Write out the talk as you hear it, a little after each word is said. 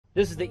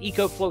This is the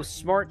EcoFlow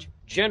Smart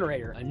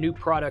Generator, a new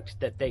product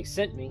that they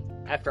sent me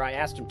after I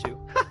asked them to.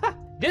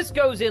 This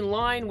goes in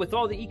line with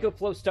all the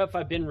EcoFlow stuff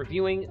I've been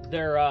reviewing.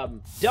 Their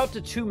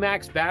Delta 2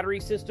 Max battery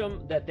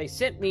system that they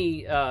sent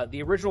me,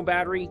 the original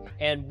battery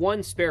and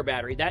one spare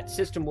battery. That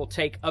system will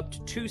take up to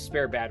 2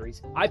 spare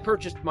batteries. I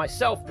purchased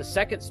myself the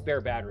second spare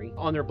battery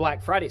on their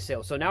Black Friday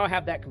sale, so now I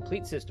have that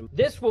complete system.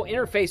 This will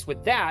interface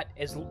with that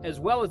as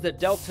well as the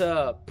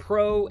Delta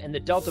Pro and the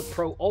Delta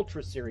Pro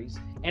Ultra series,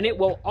 and it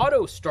will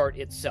auto start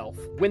itself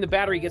when the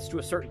battery gets to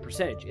a certain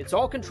percentage. It's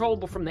all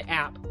controllable from the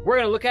app. We're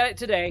gonna look at it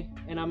today,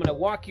 and I'm gonna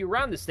walk you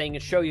around this thing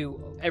and show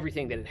you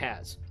everything that it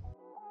has.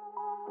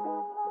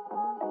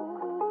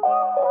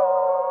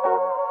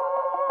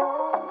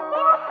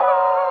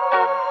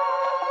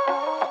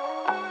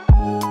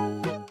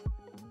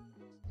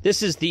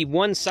 This is the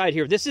one side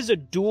here. This is a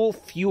dual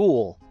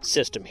fuel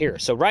system here.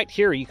 So right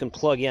here you can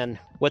plug in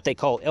what they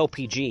call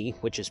LPG,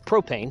 which is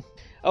propane.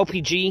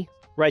 LPG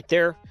right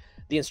there.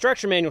 The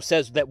instruction manual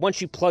says that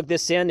once you plug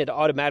this in, it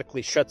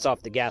automatically shuts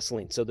off the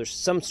gasoline. So there's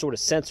some sort of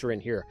sensor in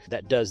here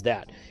that does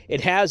that. It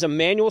has a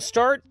manual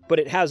start, but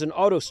it has an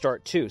auto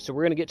start too. So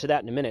we're going to get to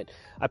that in a minute.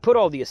 I put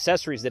all the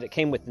accessories that it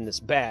came with in this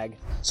bag.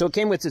 So it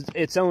came with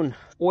its own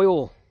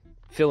oil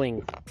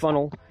filling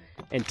funnel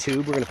and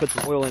tube. We're going to put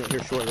some oil in it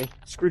here shortly.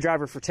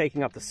 Screwdriver for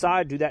taking off the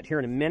side. Do that here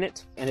in a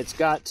minute. And it's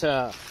got,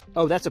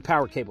 oh, that's a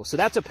power cable. So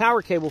that's a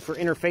power cable for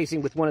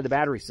interfacing with one of the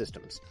battery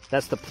systems.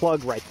 That's the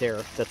plug right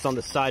there that's on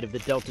the side of the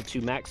Delta 2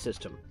 Max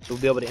system. So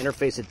we'll be able to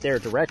interface it there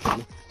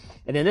directly.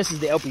 And then this is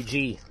the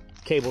LPG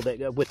cable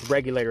that with the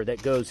regulator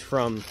that goes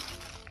from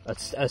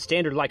a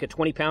standard like a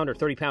 20-pound or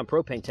 30-pound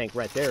propane tank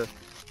right there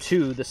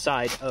to the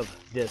side of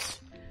this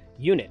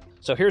unit.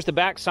 So here's the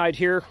back side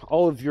here.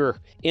 All of your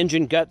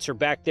engine guts are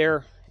back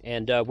there.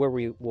 And where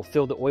we will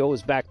fill the oil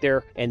is back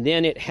there. And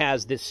then it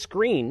has this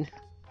screen.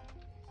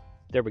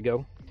 There we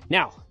go.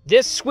 Now,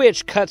 this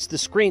switch cuts the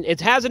screen. It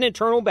has an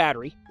internal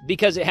battery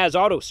because it has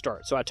auto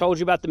start. So I told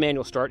you about the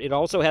manual start. It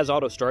also has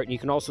auto start, and you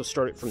can also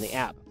start it from the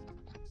app.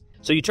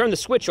 So you turn the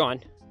switch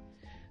on,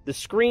 the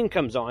screen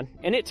comes on,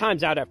 and it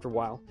times out after a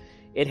while.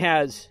 It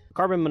has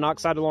carbon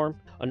monoxide alarm,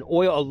 a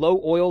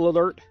low oil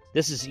alert.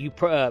 This is, you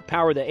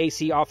power the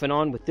AC off and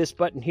on with this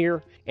button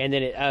here, and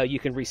then you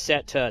can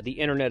reset the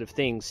Internet of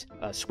Things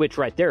switch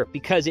right there,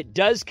 because it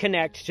does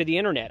connect to the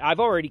internet.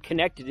 I've already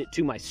connected it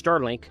to my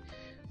Starlink,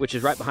 which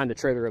is right behind the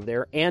trailer over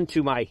there, and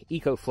to my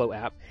EcoFlow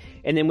app.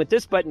 And then with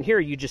this button here,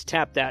 you just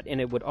tap that and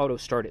it would auto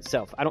start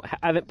itself. I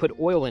haven't put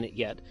oil in it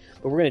yet,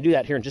 but we're going to do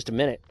that here in just a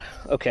minute.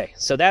 Okay,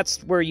 so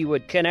that's where you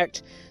would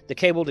connect the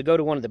cable to go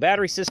to one of the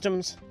battery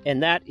systems,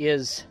 and that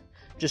is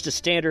just a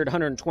standard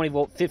 120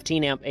 volt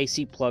 15 amp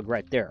AC plug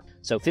right there.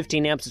 So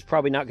 15 amps is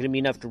probably not going to be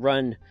enough to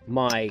run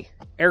my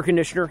air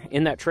conditioner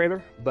in that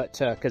trailer, but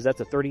because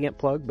that's a 30 amp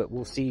plug, but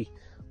we'll see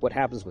what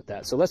happens with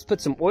that. So let's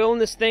put some oil in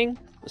this thing,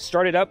 let's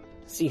start it up,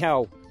 see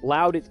how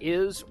loud it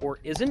is or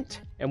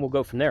isn't, and we'll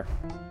go from there.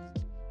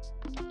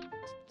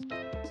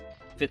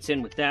 Fits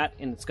in with that,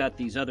 and it's got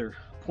these other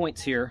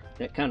points here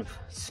that kind of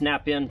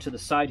snap in to the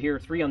side here,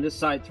 3 on this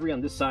side, 3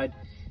 on this side,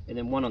 and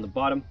then 1 on the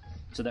bottom,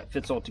 so that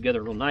fits all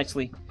together real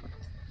nicely.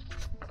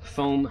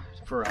 Foam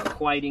for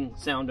quieting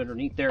sound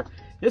underneath there.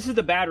 This is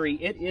the battery.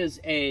 It is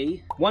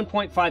a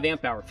 1.5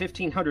 amp hour,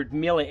 1500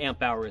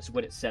 milliamp hour is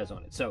what it says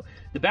on it. So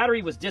the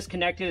battery was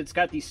disconnected. It's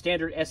got these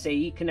standard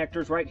SAE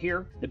connectors right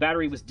here. The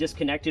battery was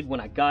disconnected when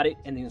I got it,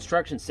 and the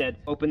instructions said,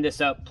 open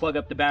this up, plug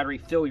up the battery,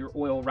 fill your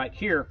oil right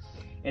here,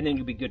 and then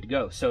you'll be good to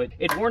go. So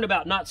it warned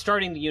about not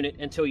starting the unit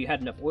until you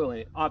had enough oil in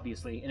it,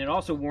 obviously, and it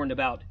also warned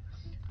about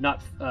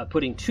not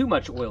putting too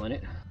much oil in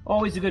it.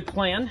 Always a good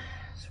plan.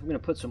 So we're gonna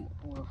put some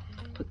oil.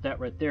 Put that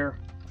right there.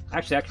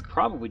 Actually, I could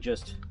probably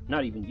just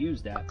not even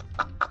use that.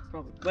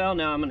 Well,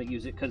 now I'm going to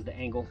use it because of the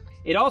angle.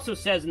 It also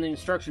says in the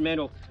instruction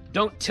manual,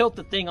 don't tilt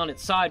the thing on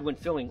its side when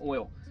filling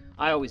oil.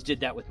 I always did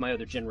that with my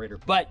other generator.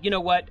 But you know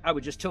what? I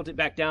would just tilt it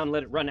back down,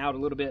 let it run out a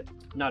little bit.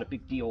 Not a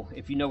big deal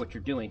if you know what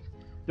you're doing.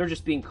 They're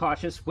just being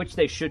cautious, which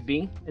they should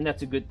be, and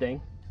that's a good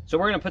thing. So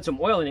we're going to put some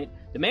oil in it.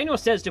 The manual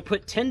says to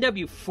put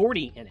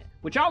 10W40 in it,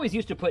 which I always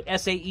used to put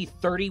SAE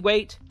 30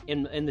 weight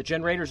in the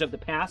generators of the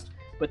past.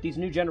 But these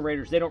new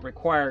generators, they don't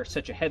require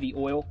such a heavy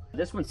oil.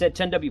 This one said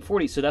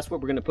 10W40, so that's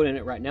what we're gonna put in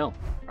it right now. All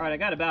right, I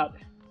got about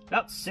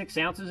 6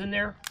 ounces in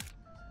there,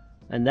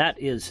 and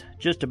that is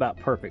just about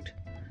perfect.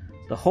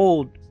 The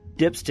whole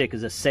dipstick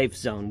is a safe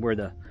zone where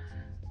the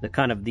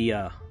kind of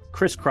the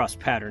crisscross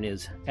pattern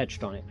is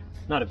etched on it.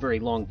 Not a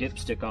very long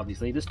dipstick,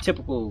 obviously. This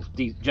typical,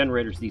 these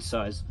generators, this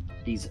size,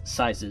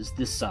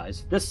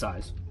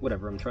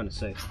 whatever I'm trying to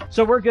say.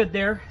 So we're good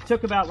there.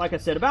 Took about, like I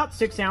said, about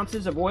 6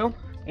 ounces of oil.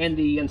 And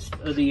the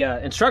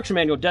instruction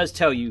manual does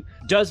tell you,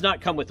 does not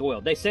come with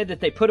oil. They said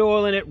that they put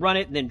oil in it, run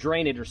it, and then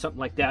drain it or something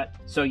like that.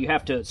 So you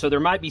have to, so there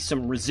might be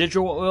some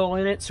residual oil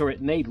in it, so it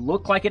may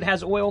look like it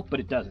has oil, but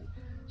it doesn't.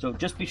 So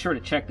just be sure to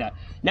check that.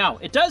 Now,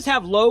 it does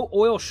have low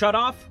oil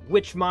shutoff,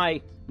 which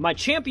my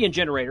Champion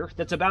generator,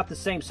 that's about the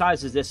same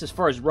size as this as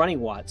far as running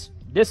watts.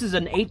 This is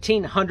an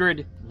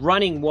 1800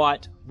 running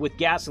watt with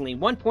gasoline,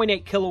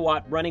 1.8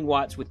 kilowatt running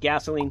watts with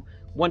gasoline,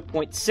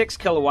 1.6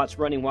 kilowatts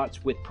running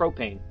watts with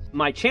propane.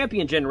 My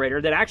Champion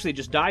generator that actually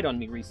just died on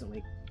me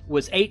recently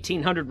was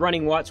 1800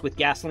 running watts with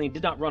gasoline,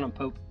 did not run on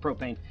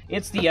propane.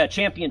 It's the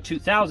Champion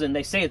 2000.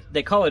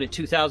 They call it a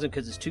 2000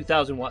 because it's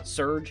 2000 watt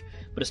surge,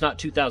 but it's not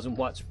 2000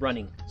 watts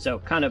running. So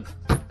kind of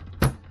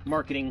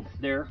marketing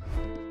there.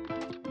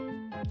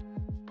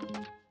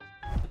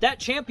 That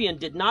Champion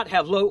did not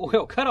have low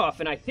oil cutoff,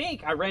 and I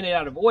think I ran it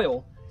out of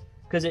oil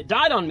because it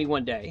died on me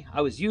one day.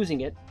 I was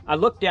using it. I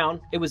looked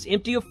down. It was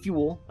empty of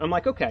fuel. I'm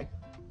like, okay.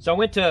 So I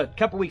went to, a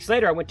couple weeks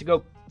later, I went to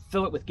go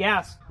fill it with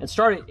gas and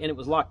start it, and it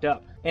was locked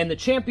up. And the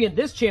Champion,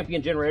 this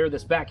Champion generator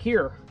that's back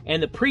here,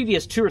 and the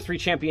previous 2 or 3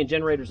 Champion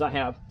generators I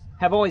have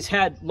always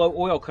had low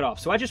oil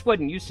cutoff. So I just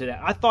wasn't used to that.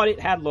 I thought it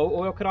had low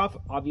oil cutoff.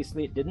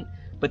 Obviously it didn't.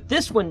 But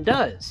this one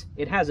does.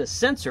 It has a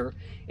sensor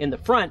in the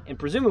front, and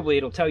presumably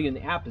it'll tell you in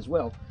the app as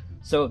well.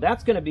 So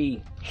that's going to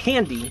be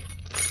handy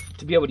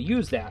to be able to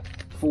use that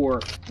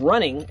for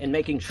running and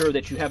making sure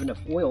that you have enough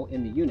oil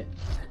in the unit.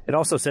 It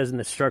also says in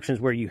the instructions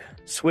where you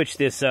switch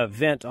this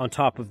vent on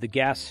top of the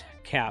gas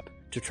cap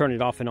to turn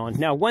it off and on.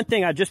 Now, one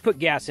thing, I just put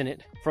gas in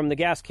it from the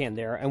gas can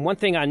there, and one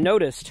thing I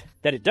noticed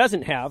that it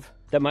doesn't have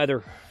that my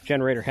other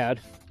generator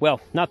had,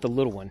 well, not the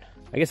little one.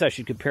 I guess I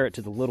should compare it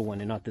to the little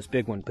one and not this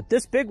big one. But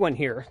this big one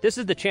here, this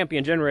is the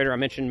Champion generator I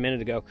mentioned a minute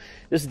ago.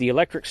 This is the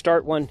electric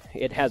start one.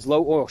 It has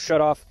low oil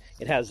shutoff.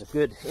 It has a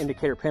good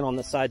indicator pin on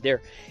the side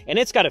there. And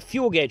it's got a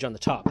fuel gauge on the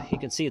top. You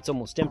can see it's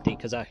almost empty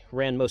because I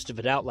ran most of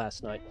it out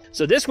last night.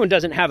 So this one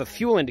doesn't have a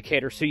fuel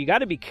indicator, so you got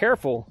to be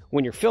careful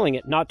when you're filling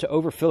it not to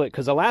overfill it,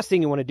 because the last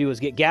thing you want to do is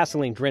get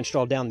gasoline drenched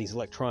all down these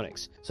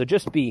electronics. So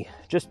just be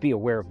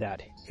aware of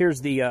that.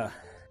 Here's the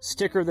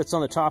sticker that's on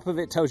the top of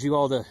it. It tells you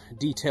all the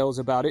details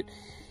about it.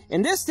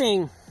 And this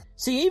thing,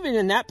 see, even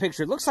in that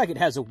picture, it looks like it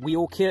has a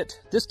wheel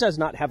kit. This does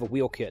not have a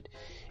wheel kit.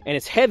 And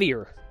it's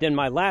heavier than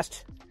my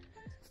last,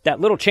 that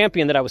little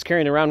Champion that I was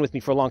carrying around with me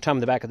for a long time in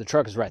the back of the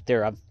truck is right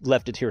there. I've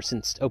left it here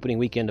since opening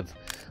weekend of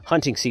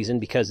hunting season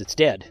because it's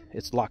dead.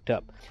 It's locked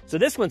up. So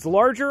this one's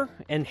larger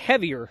and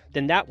heavier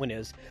than that one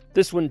is.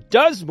 This one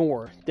does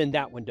more than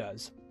that one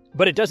does,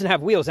 but it doesn't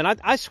have wheels. And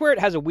I swear it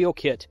has a wheel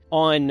kit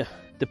on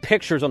the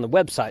pictures on the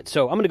website.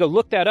 So I'm going to go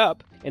look that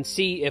up and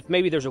see if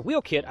maybe there's a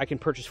wheel kit I can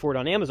purchase for it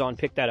on Amazon,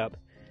 pick that up.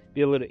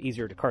 Be a little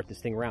easier to cart this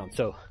thing around.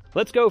 So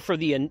let's go for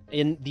the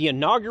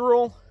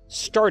inaugural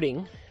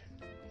starting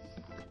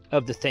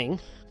of the thing.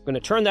 I'm going to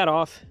turn that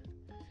off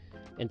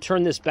and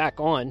turn this back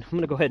on. I'm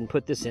going to go ahead and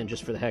put this in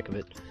just for the heck of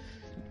it.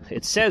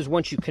 It says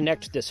once you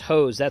connect this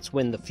hose, that's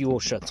when the fuel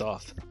shuts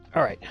off.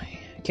 All right,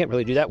 I can't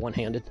really do that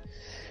one-handed.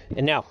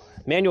 And now,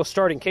 manual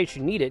start in case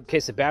you need it, in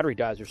case the battery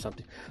dies or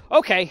something.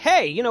 Okay,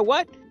 hey, you know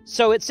what?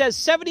 So it says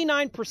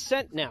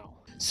 79% now.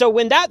 So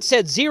when that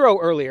said 0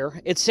 earlier,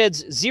 it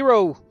says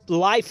 0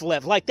 life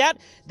left. Like that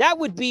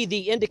would be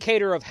the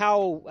indicator of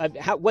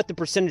what the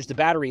percentage the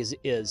battery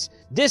is.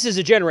 This is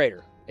a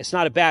generator. It's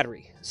not a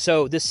battery.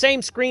 So the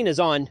same screen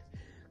is on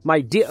my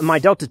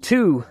Delta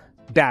 2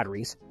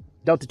 batteries,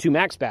 Delta 2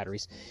 Max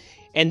batteries.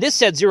 And this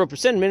said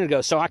 0% a minute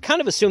ago. So I kind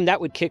of assumed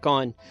that would kick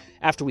on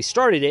after we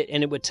started it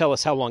and it would tell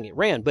us how long it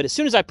ran. But as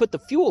soon as I put the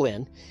fuel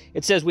in,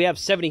 it says we have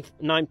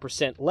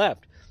 79%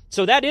 left.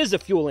 So that is a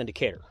fuel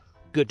indicator.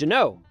 Good to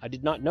know. I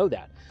did not know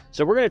that.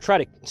 So we're going to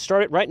try to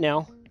start it right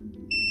now.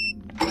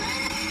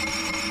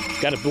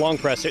 Got to long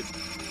press it.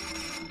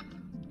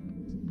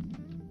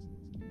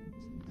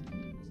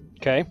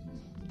 Okay.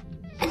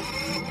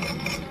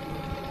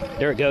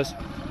 There it goes.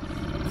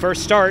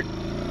 First start.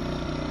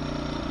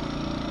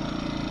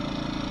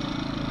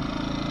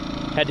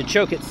 Had to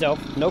choke itself.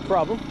 No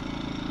problem.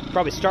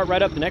 Probably start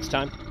right up the next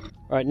time.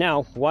 All right,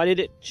 now, why did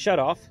it shut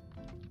off?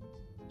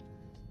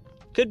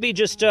 Could be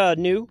just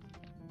new.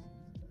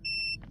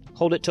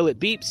 Hold it till it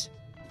beeps.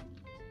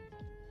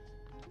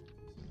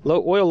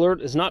 Low oil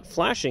alert is not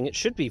flashing. It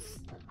should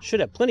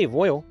have plenty of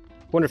oil.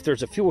 Wonder if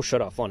there's a fuel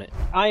shutoff on it.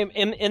 I am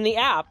in the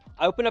app.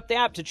 I open up the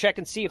app to check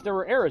and see if there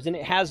were errors, and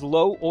it has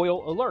low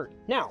oil alert.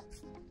 Now,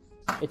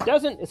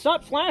 it's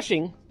not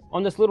flashing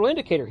on this little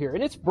indicator here,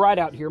 and it's bright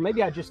out here.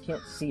 Maybe I just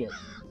can't see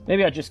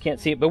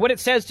it. But what it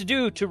says to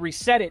do to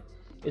reset it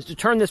is to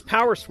turn this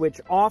power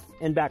switch off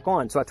and back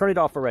on. So I turned it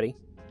off already.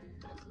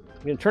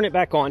 I'm going to turn it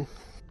back on.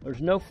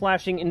 There's no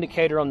flashing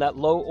indicator on that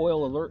low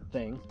oil alert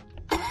thing.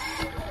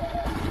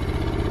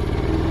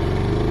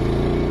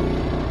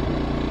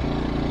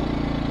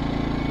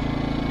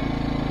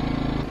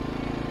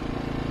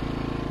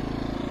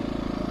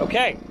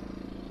 Okay,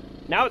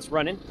 now it's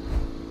running,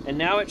 and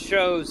now it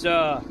shows,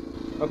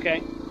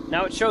 okay,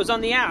 now it shows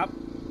on the app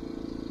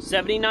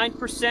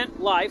 79%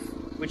 life,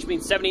 which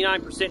means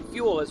 79%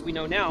 fuel, as we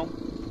know now.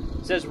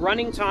 It says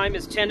running time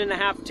is 10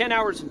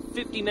 hours and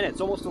 50 minutes,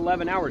 almost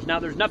 11 hours. Now,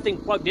 there's nothing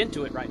plugged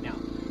into it right now.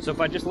 So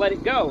if I just let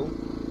it go,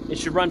 it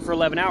should run for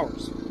 11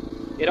 hours.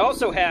 It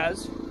also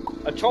has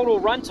a total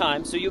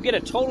runtime, so you'll get a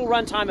total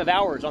runtime of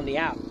hours on the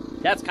app.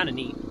 That's kind of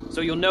neat.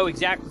 So you'll know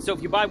exactly. So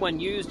if you buy one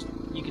used,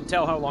 you can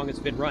tell how long it's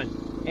been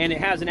run. And it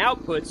has an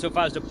output, so if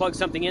I was to plug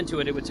something into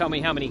it, it would tell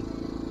me how many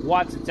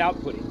watts it's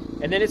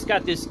outputting. And then it's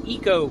got this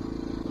eco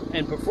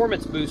and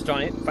performance boost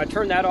on it. If I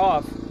turn that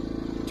off,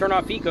 turn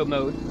off eco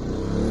mode.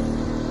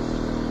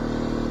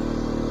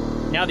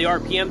 Now the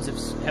RPMs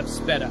have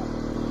sped up.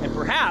 And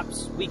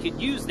perhaps we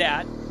could use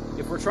that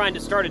if we're trying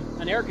to start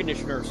an air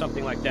conditioner or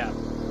something like that.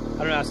 I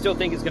don't know, I still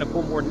think it's gonna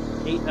pull more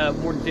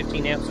than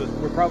 15 amps, so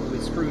we're probably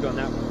screwed on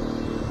that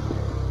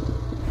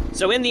one.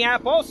 So in the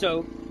app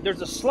also,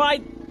 there's a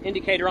slide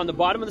indicator on the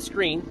bottom of the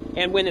screen,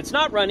 and when it's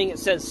not running, it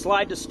says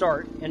slide to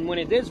start, and when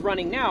it is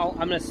running now,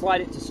 I'm gonna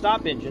slide it to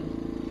stop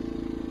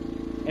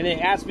engine, and it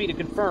asks me to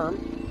confirm,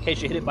 in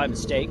case you hit it by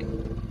mistake.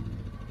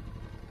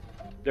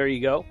 There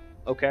you go,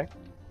 okay.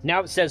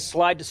 Now it says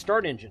slide to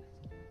start engine.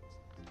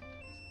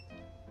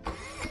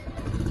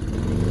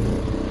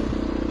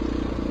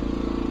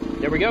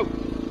 There we go.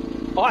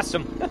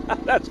 Awesome.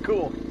 That's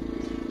cool.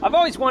 I've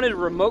always wanted a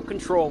remote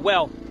control,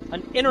 well,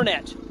 an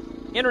Internet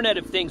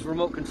of Things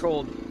remote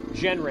controlled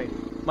generator.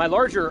 My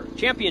larger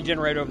Champion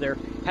generator over there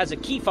has a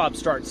key fob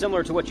start,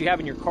 similar to what you have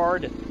in your car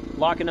to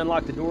lock and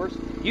unlock the doors.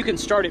 You can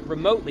start it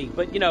remotely,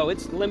 but you know,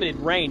 it's limited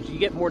range. You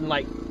get more than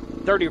like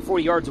 30 or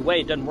 40 yards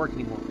away, it doesn't work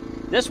anymore.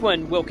 This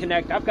one will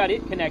connect, I've got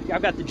it connected,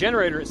 I've got the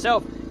generator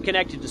itself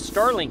connected to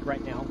Starlink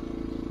right now.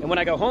 And when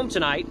I go home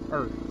tonight,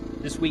 or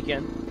this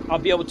weekend, I'll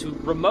be able to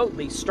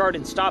remotely start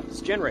and stop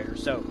this generator.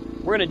 So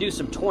we're gonna do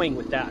some toying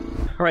with that.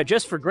 All right,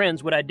 just for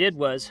grins, what I did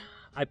was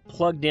I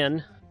plugged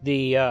in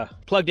the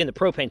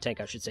propane tank,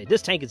 I should say.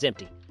 This tank is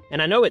empty,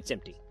 and I know it's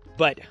empty,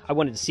 but I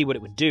wanted to see what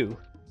it would do.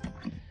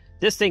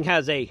 This thing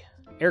has a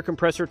air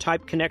compressor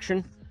type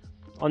connection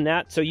on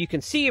that. So you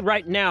can see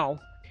right now,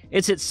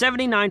 it's at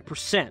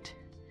 79%.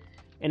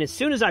 And as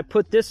soon as I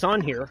put this on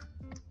here,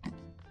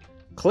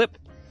 clip,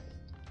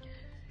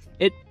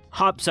 it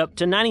hops up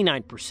to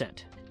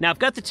 99%. Now I've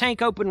got the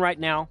tank open right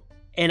now,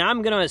 and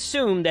I'm gonna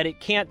assume that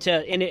it can't,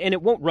 and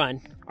it won't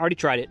run. I already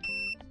tried it.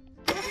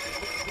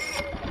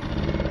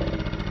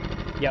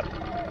 Yep.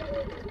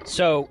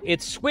 So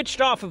it's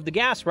switched off of the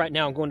gas right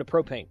now and going to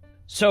propane.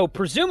 So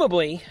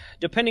presumably,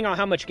 depending on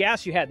how much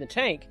gas you had in the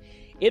tank,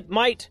 it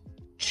might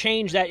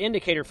change that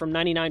indicator from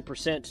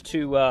 99%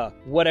 to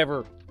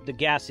whatever the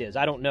gas is.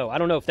 I don't know. I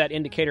don't know if that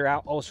indicator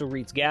also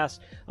reads gas.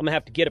 I'm gonna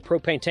have to get a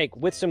propane tank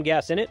with some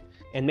gas in it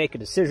and make a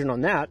decision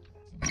on that,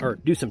 or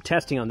do some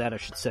testing on that, I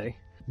should say.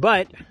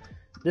 But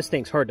this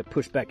thing's hard to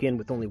push back in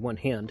with only one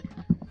hand.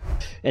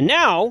 And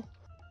now,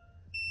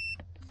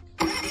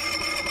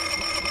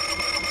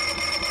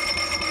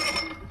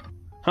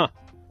 huh,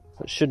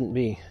 that shouldn't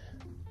be.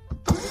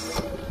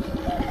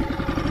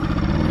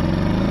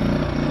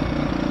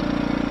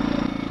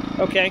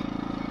 Okay,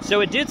 so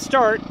it did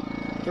start.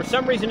 For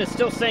some reason, it's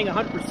still saying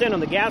 100% on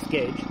the gas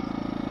gauge.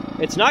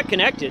 It's not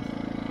connected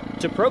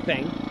to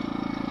propane.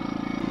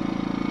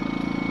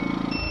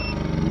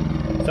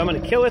 So I'm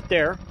going to kill it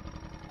there.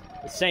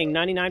 It's saying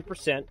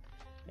 99%.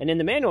 And in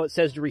the manual, it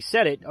says to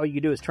reset it, all you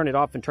do is turn it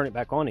off and turn it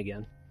back on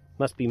again.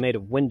 Must be made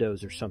of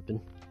Windows or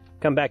something.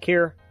 Come back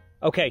here.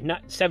 Okay,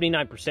 not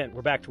 79%.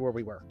 We're back to where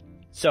we were.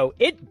 So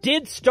it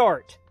did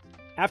start.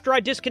 After I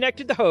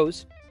disconnected the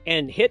hose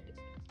and hit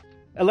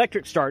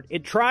electric start,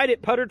 it tried,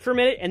 it puttered for a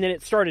minute, and then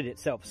it started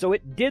itself. So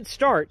it did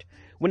start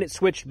when it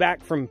switched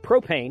back from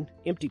propane,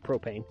 empty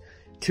propane,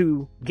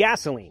 to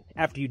gasoline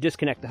after you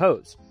disconnect the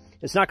hose.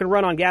 It's not going to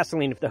run on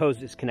gasoline if the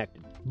hose is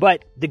connected.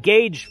 But the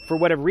gauge, for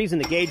whatever reason,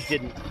 the gauge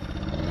didn't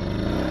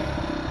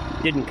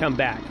come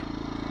back.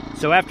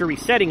 So after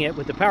resetting it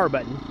with the power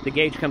button, the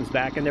gauge comes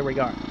back, and there we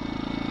go.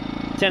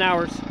 10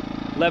 hours,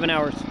 11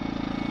 hours,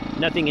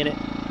 nothing in it,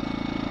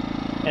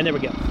 and there we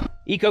go.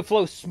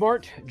 EcoFlow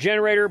Smart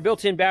Generator,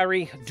 built-in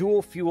battery,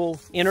 dual fuel,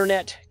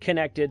 internet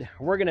connected.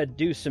 We're going to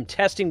do some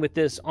testing with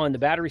this on the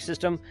battery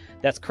system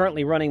that's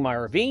currently running my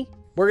RV.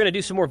 We're going to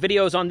do some more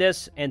videos on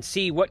this and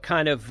see what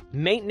kind of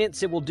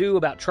maintenance it will do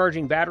about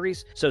charging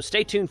batteries. So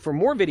stay tuned for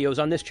more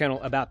videos on this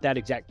channel about that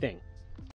exact thing.